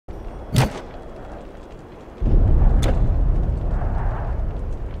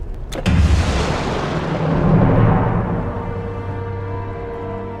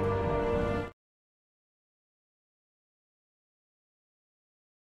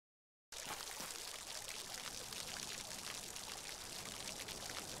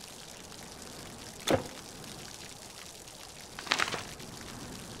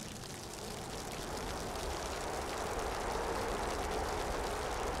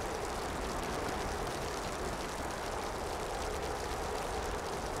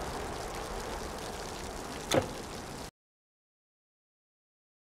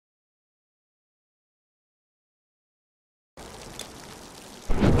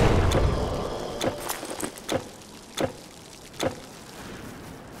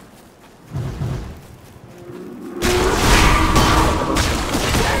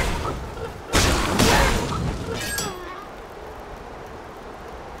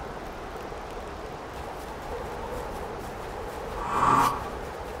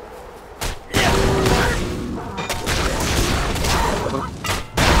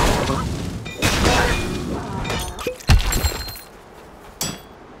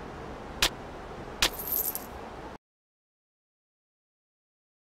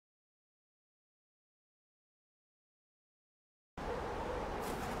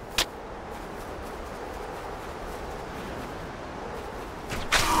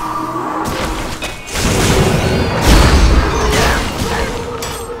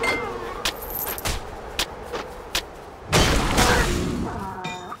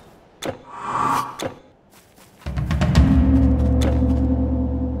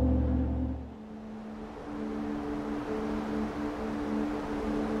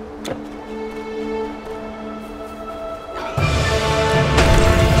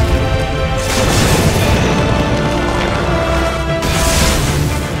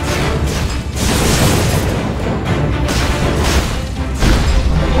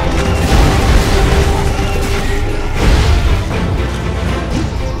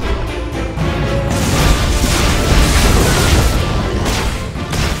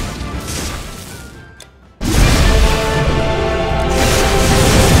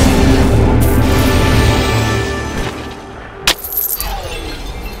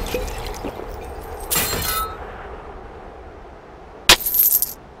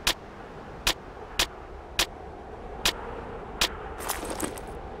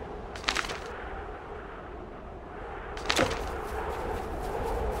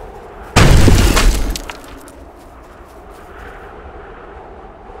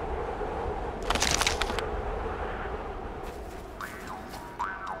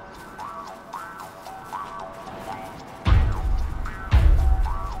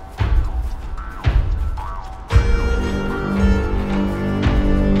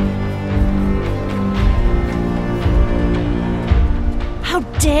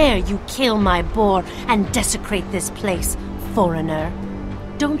dare you kill my boar and desecrate this place, foreigner?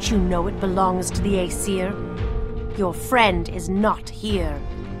 Don't you know it belongs to the Aesir? Your friend is not here.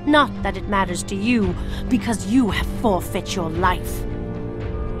 Not that it matters to you, because you have forfeit your life.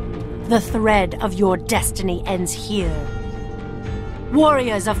 The thread of your destiny ends here.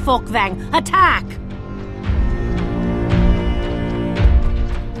 Warriors of Folkvang, attack!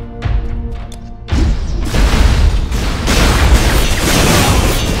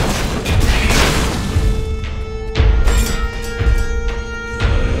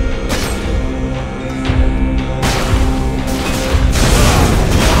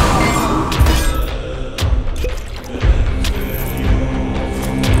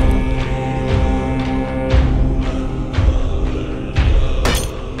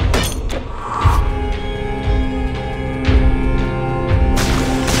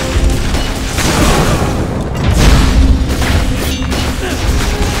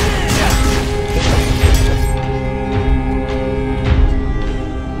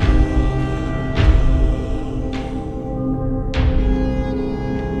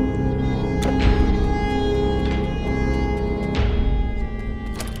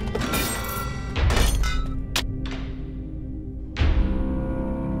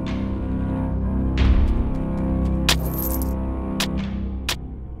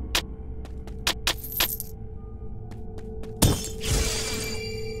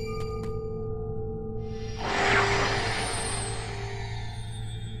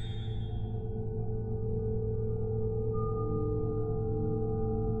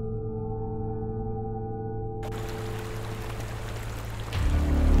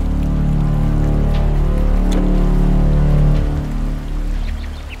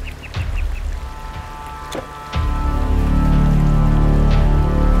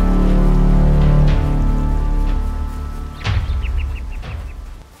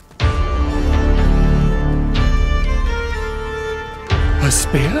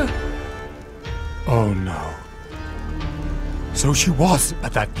 Spear? Oh no. So she was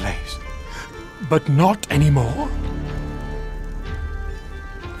at that place, but not anymore?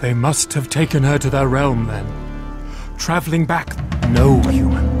 They must have taken her to their realm then. Traveling back, no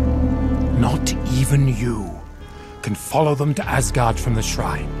human, not even you, can follow them to Asgard from the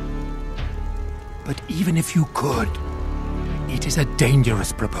shrine. But even if you could, it is a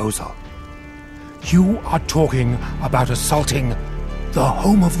dangerous proposal. You are talking about assaulting the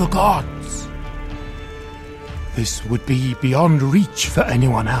home of the gods. This would be beyond reach for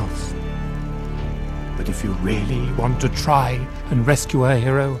anyone else. But if you really want to try and rescue a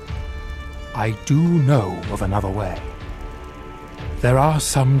hero, I do know of another way. There are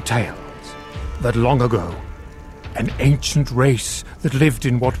some tales that long ago, an ancient race that lived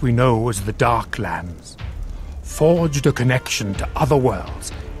in what we know as the Dark Lands forged a connection to other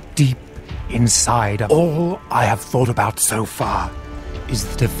worlds deep inside. All I have thought about so far is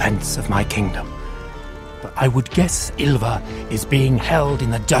the defense of my kingdom. But I would guess Ylva is being held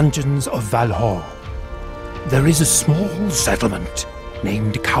in the dungeons of Valhall. There is a small settlement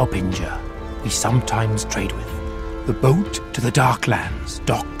named Kaupanger we sometimes trade with. The boat to the Darklands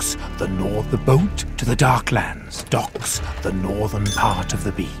docks the northern part of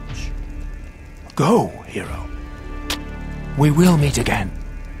the beach. Go, hero. We will meet again.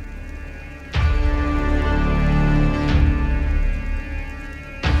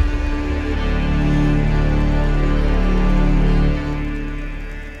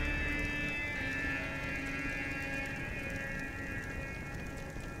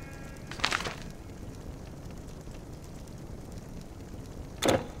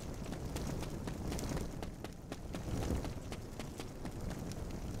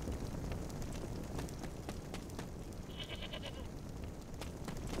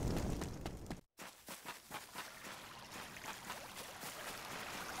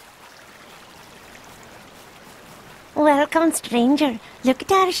 Welcome, stranger. Look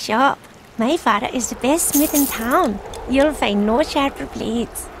at our shop. My father is the best smith in town. You'll find no sharper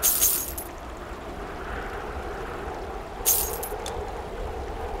blades.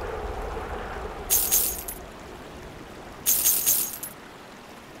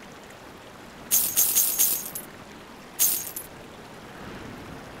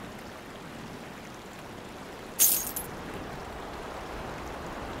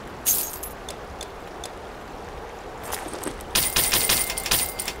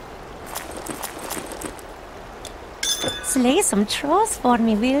 Slay some trolls for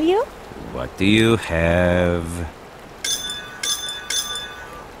me, will you? What do you have?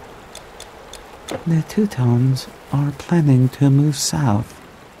 The Teutons are planning to move south.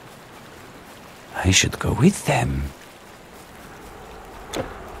 I should go with them.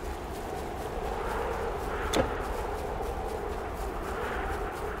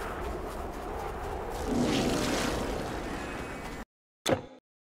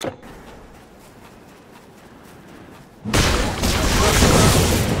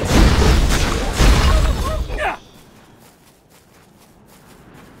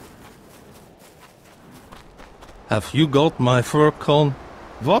 Have you got my fur cone?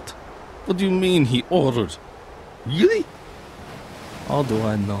 What? What do you mean he ordered? Really? How do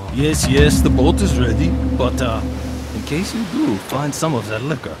I know? Yes, the boat is ready, but in case you do find some of that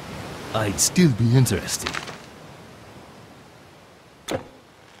liquor, I'd still be interested.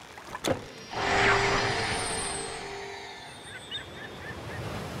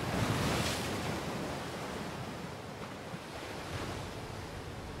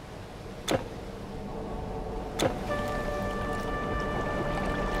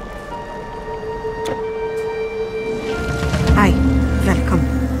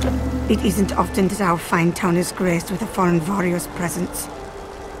 It isn't often that our fine town is graced with a foreign warrior's presence.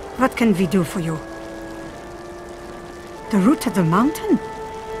 What can we do for you? The route to the mountain?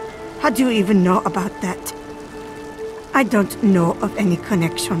 How do you even know about that? I don't know of any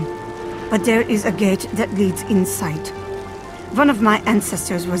connection, but there is a gate that leads inside. One of my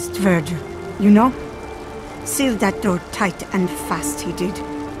ancestors was Dverge, you know? Sealed that door tight and fast, he did,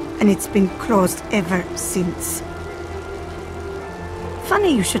 and it's been closed ever since.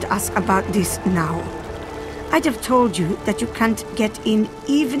 Funny you should ask about this now. I'd have told you that you can't get in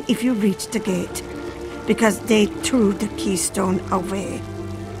even if you reach the gate, because they threw the keystone away.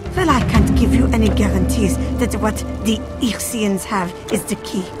 Well, I can't give you any guarantees that what the Irsians have is the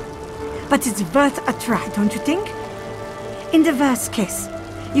key. But it's worth a try, don't you think? In the worst case,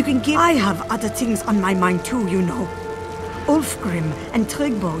 you can give... I have other things on my mind too, you know. Ulfgrim and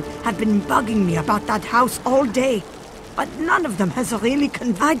Tryggbold have been bugging me about that house all day. But none of them has really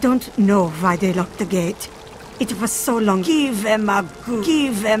I don't know why they locked the gate. It was so long. Give them a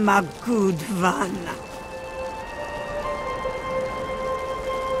good one.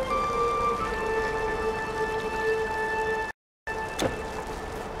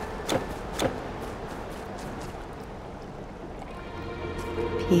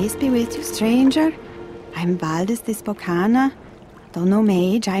 Peace be with you, stranger. I'm Valdis the Spokana. Though no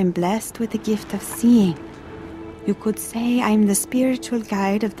mage, I am blessed with the gift of seeing. You could say I'm the spiritual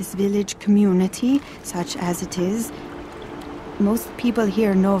guide of this village community, such as it is. Most people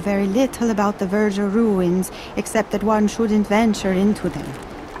here know very little about the Verger ruins, except that one shouldn't venture into them.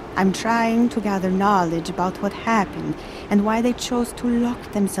 I'm trying to gather knowledge about what happened, and why they chose to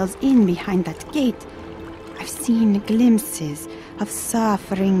lock themselves in behind that gate. I've seen glimpses of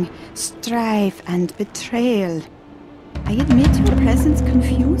suffering, strife, and betrayal. I admit your presence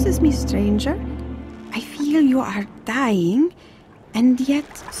confuses me, stranger. I feel you are dying, and yet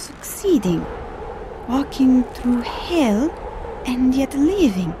succeeding. Walking through hell, and yet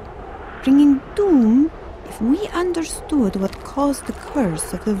living. Bringing doom. If we understood what caused the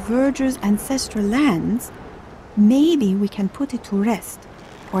curse of the Verger's ancestral lands, maybe we can put it to rest,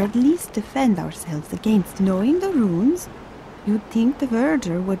 or at least defend ourselves against. Knowing the runes, you'd think the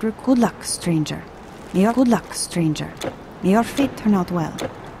Verger would... Good luck, stranger. Good luck, stranger. May your fate turn out well.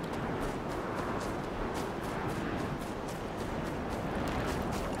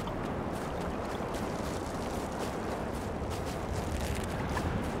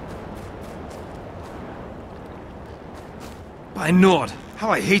 By Nord, how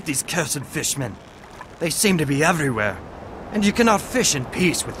I hate these cursed fishmen. They seem to be everywhere, and you cannot fish in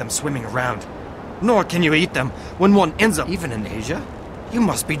peace with them swimming around. Nor can you eat them when one ends up even in Asia. You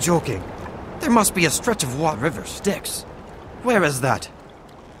must be joking. There must be a stretch of water river Styx. Where is that?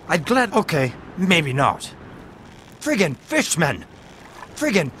 I'd glad... Okay, maybe not. Friggin' fishmen!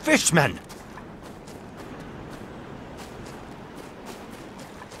 Friggin' fishmen!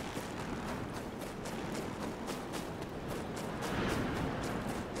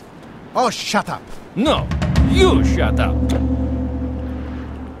 Oh, shut up! No, you shut up!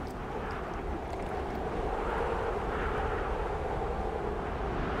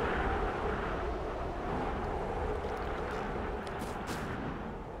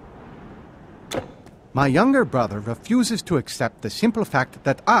 My younger brother refuses to accept the simple fact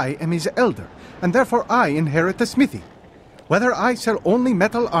that I am his elder, and therefore I inherit the smithy. Whether I sell only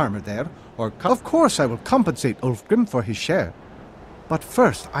metal armor there, or... Of course I will compensate Ulfgrim for his share. But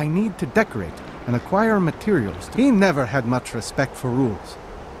first, I need to decorate and acquire materials. He never had much respect for rules.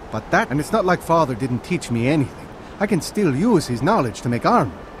 But that, and it's not like Father didn't teach me anything. I can still use his knowledge to make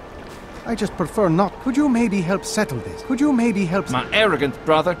armor. I just prefer not. Could you maybe help settle this? Could you maybe help... My arrogant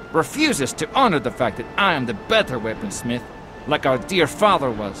brother refuses to honor the fact that I am the better weaponsmith, like our dear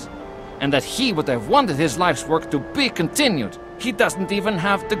father was, and that he would have wanted his life's work to be continued. He doesn't even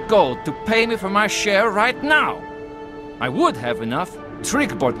have the gold to pay me for my share right now. I would have enough.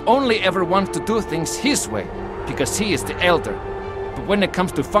 Tryggbold only ever wants to do things his way, because he is the elder. But when it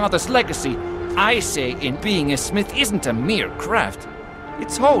comes to father's legacy, I say in being a smith isn't a mere craft.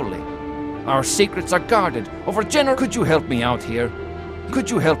 It's holy. Our secrets are guarded. Over could you help me out here? Could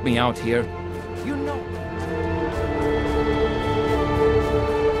you help me out here? You know.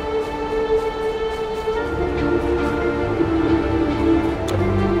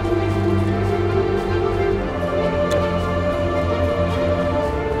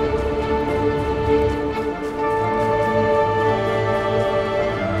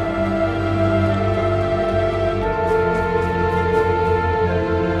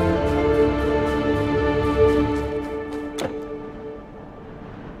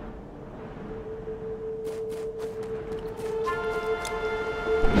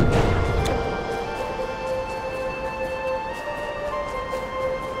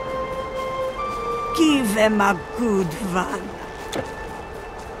 Give him a good one.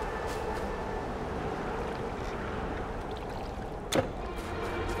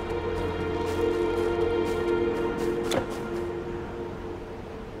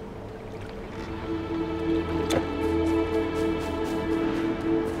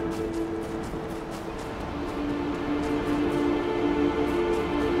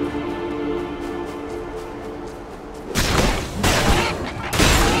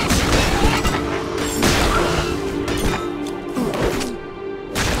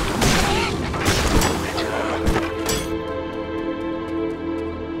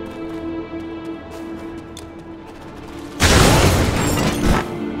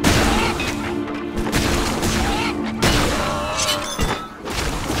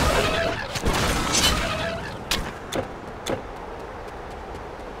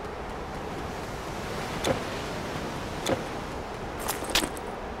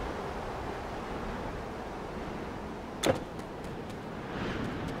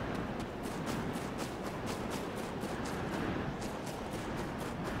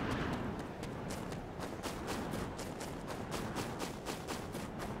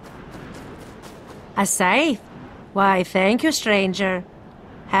 A scythe? Why, thank you, stranger.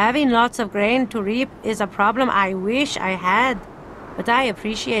 Having lots of grain to reap is a problem I wish I had, but I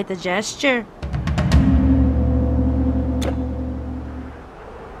appreciate the gesture.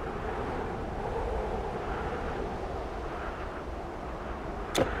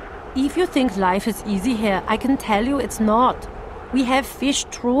 If you think life is easy here, I can tell you it's not. We have fish,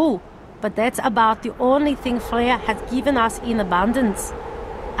 true, but that's about the only thing Freyja has given us in abundance.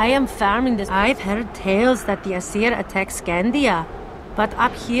 I am farming this. I've heard tales that the aesir attack Scandia, but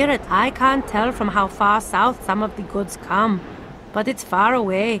up here I can't tell from how far south some of the goods come. But it's far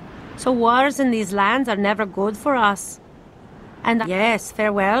away, so wars in these lands are never good for us. And yes,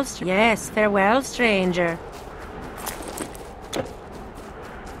 farewell, stranger.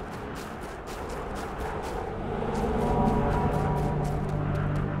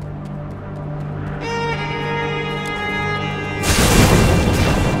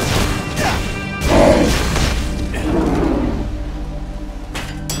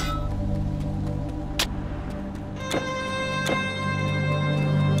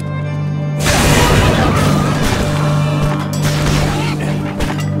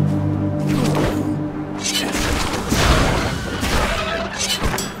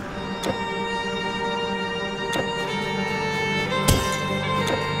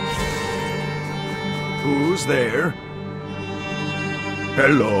 Who's there?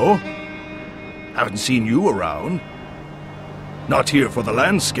 Hello? Haven't seen you around. Not here for the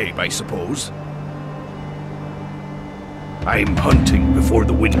landscape, I suppose. I'm hunting before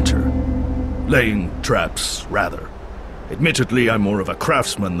the winter. Laying traps, rather. Admittedly, I'm more of a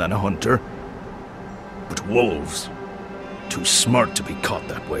craftsman than a hunter. But wolves, too smart to be caught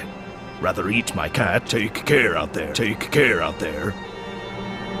that way. Rather eat my cat. Take care out there. Take care out there.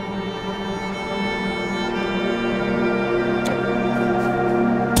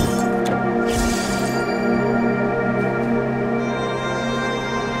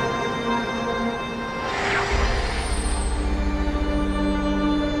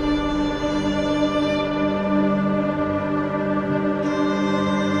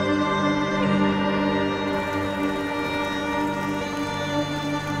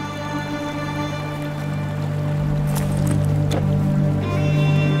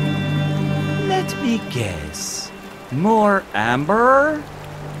 Guess. More amber?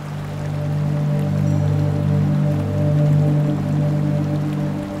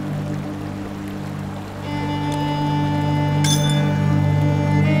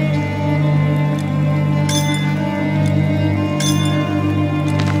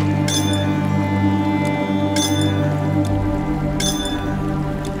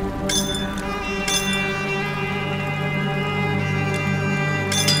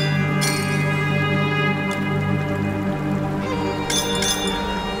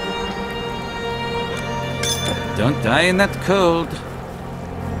 Don't die in that cold.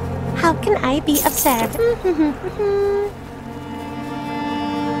 How can I be of service?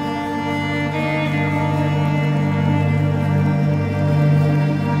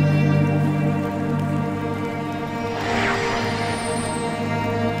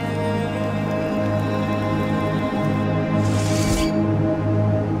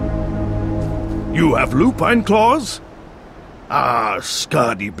 You have lupine claws? Ah,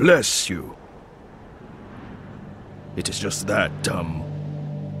 Skadi bless you. It is just that,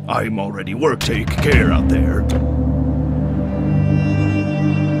 I'm already take care out there.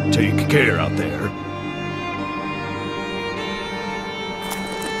 Take care out there.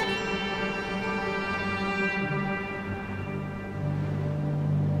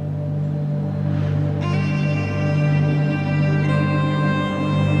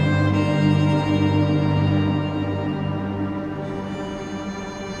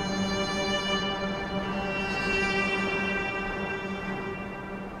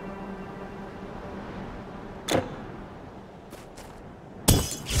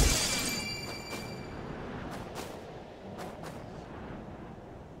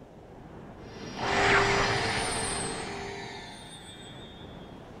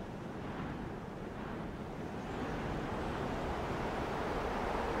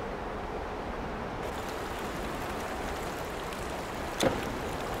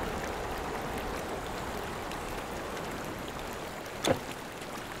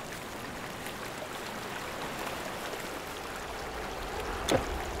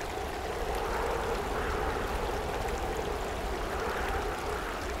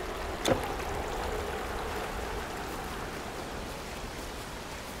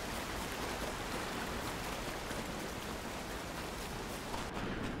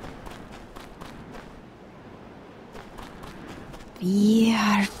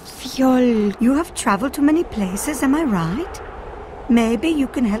 You have traveled to many places, am I right? Maybe you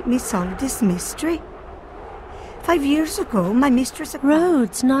can help me solve this mystery. 5 years ago, my mistress...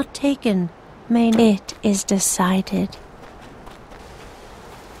 Roads not taken. It is decided.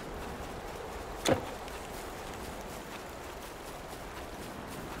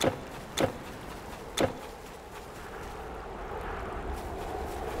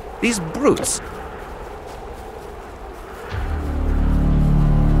 These brutes.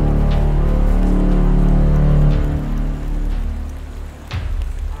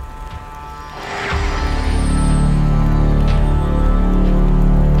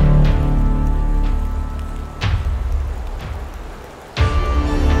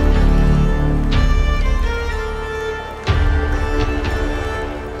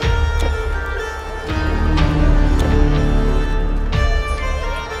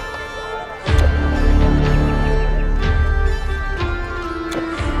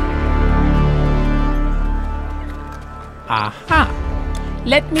 Aha!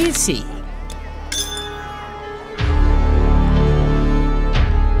 Let me see.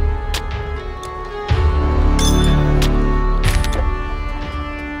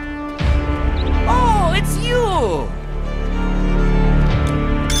 Oh, it's you!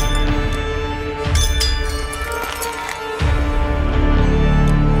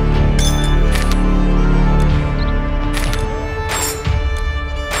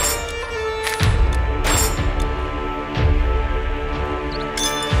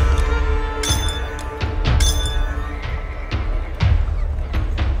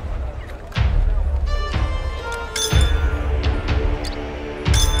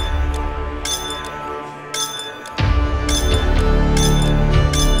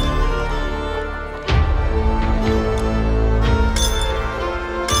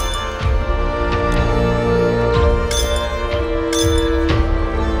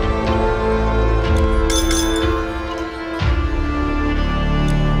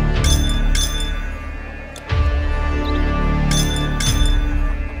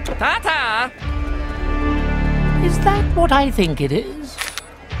 Tata! Is that what I think it is?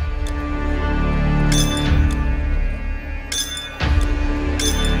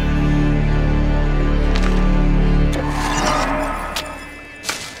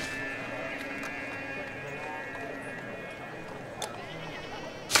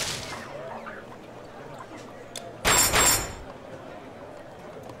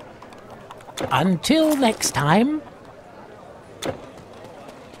 Until next time.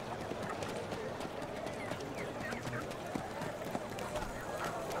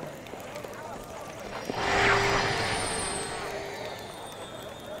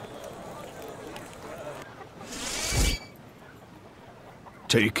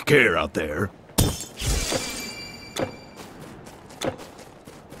 Take care out there.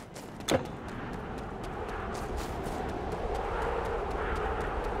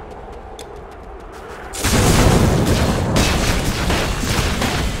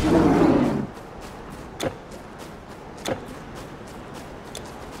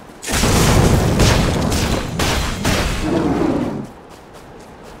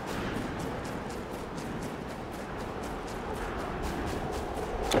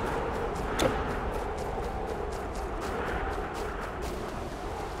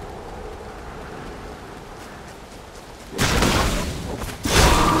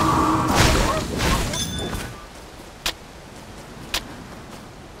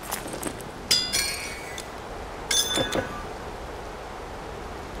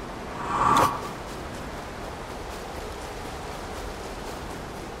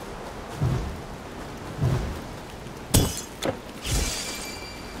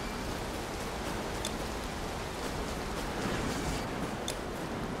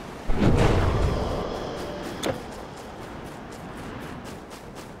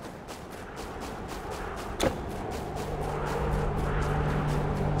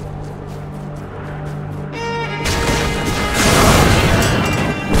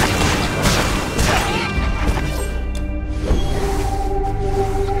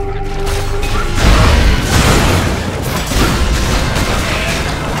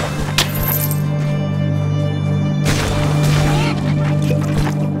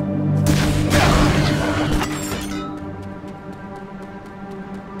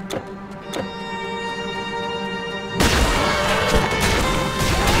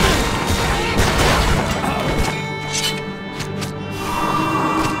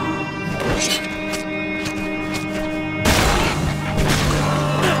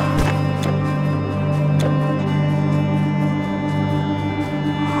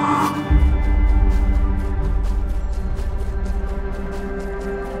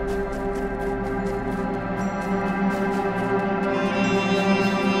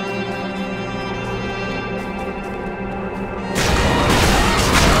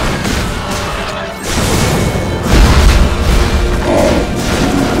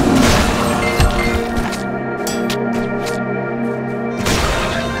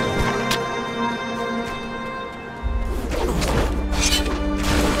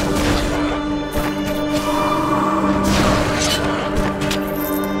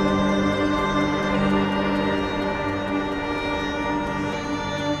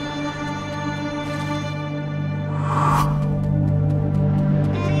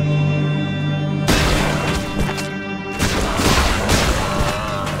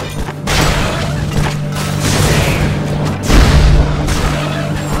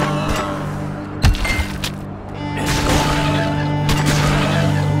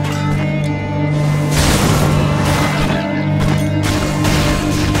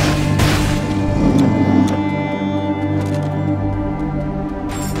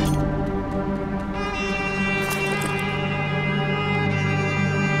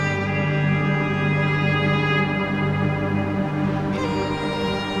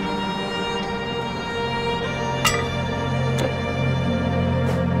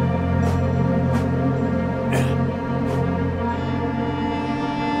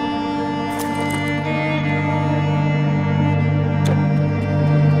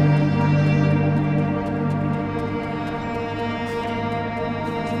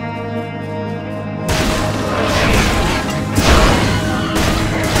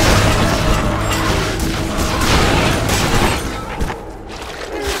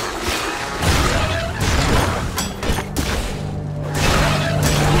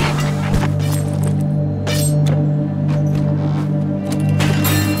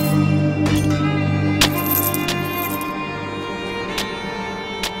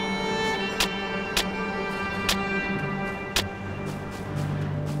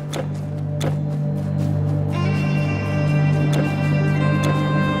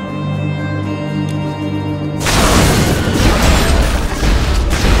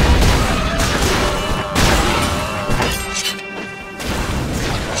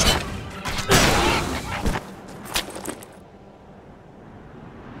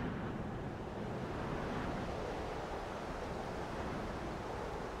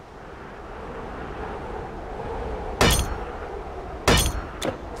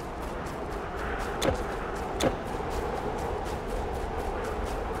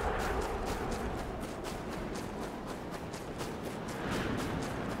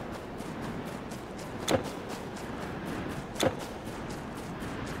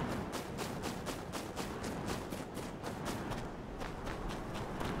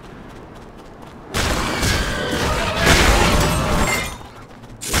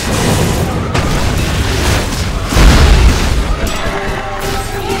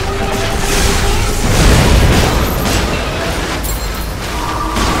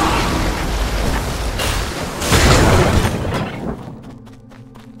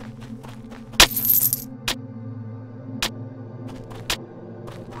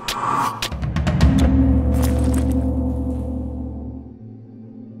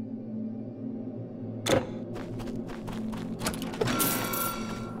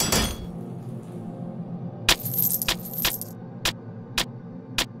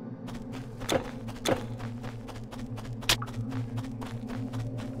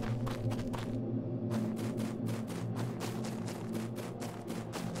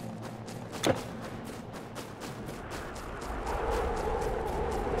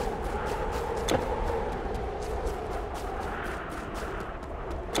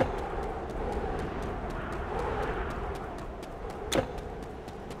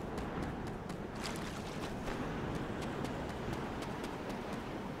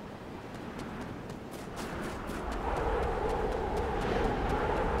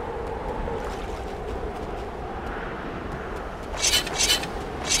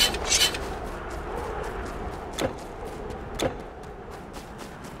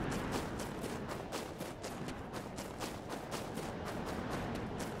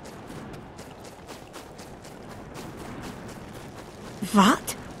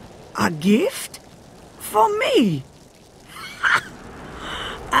 What? A gift? For me?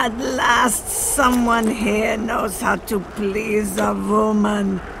 At last someone here knows how to please a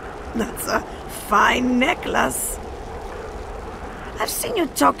woman. That's a fine necklace. I've seen you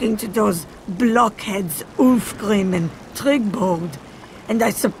talking to those blockheads Ulfgrim and Trigbold, and I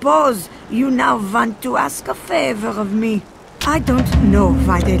suppose you now want to ask a favor of me. I don't know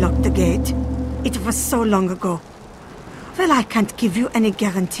why they locked the gate. It was so long ago. Well, I can't give you any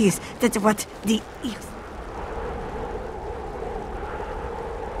guarantees that what the...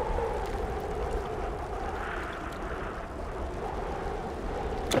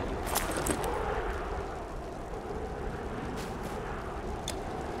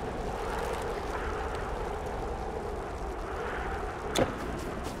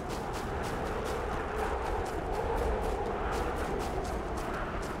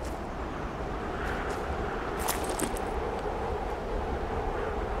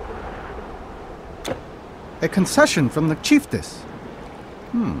 A concession from the chiefess.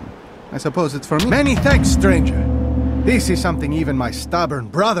 I suppose it's for me. Many thanks, stranger. This is something even my stubborn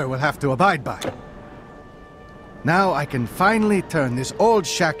brother will have to abide by. Now I can finally turn this old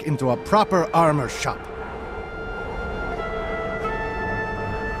shack into a proper armor shop.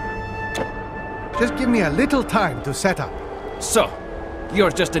 Just give me a little time to set up. So, you're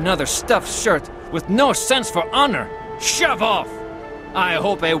just another stuffed shirt with no sense for honor. Shove off! I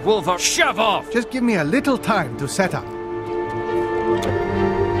hope a wolver shove off! Just give me a little time to set up.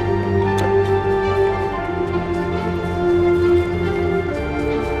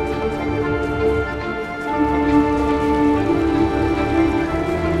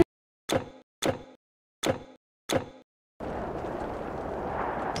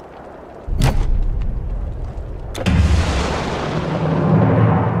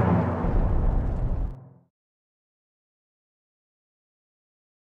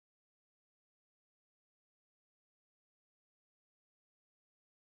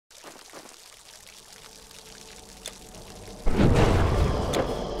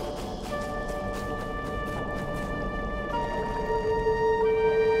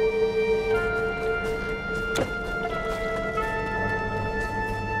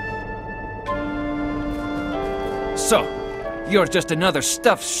 So, you're just another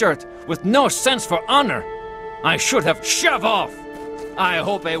stuffed shirt with no sense for honor. I should have shove off. I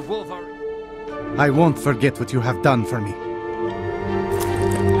hope a wolver... I won't forget what you have done for me.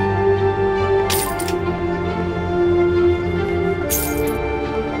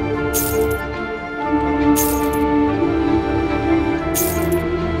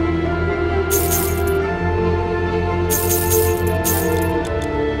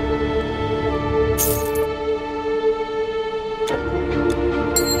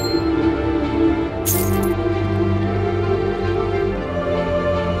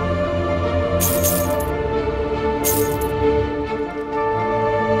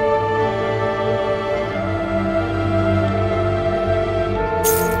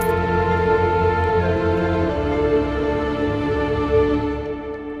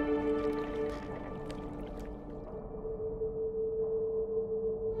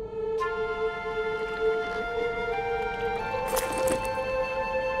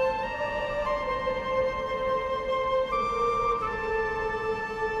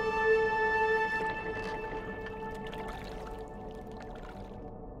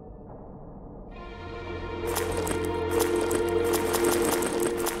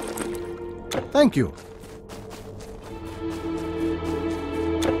 Thank you.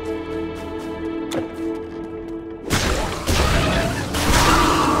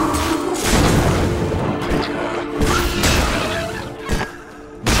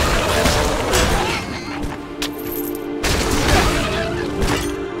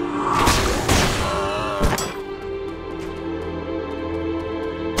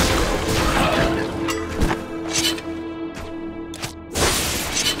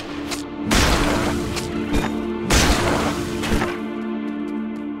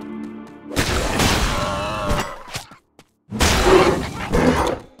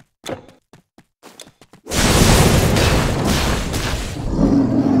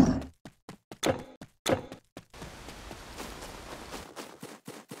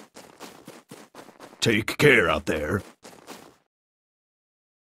 Take care out there.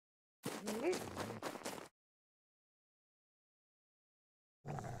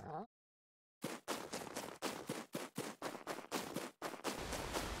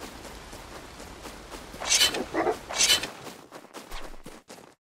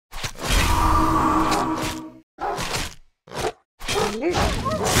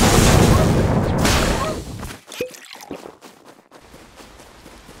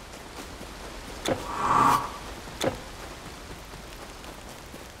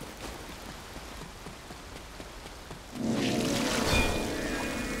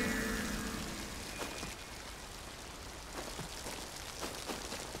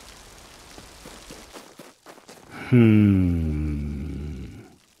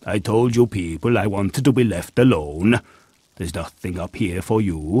 I told you people I wanted to be left alone. There's nothing up here for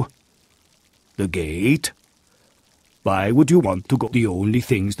you. The gate? Why would you want to go? The only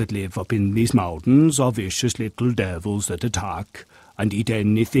things that live up in these mountains are vicious little devils that attack and eat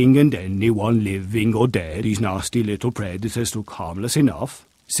anything and anyone living or dead. These nasty little predators look harmless enough,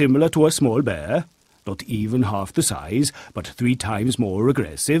 similar to a small bear, not even half the size, but 3 times more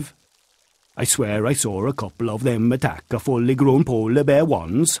aggressive. I swear I saw a couple of them attack a fully grown polar bear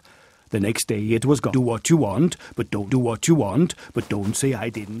once. The next day it was gone. Do what you want, but don't do what you want, but don't say I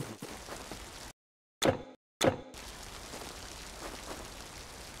didn't.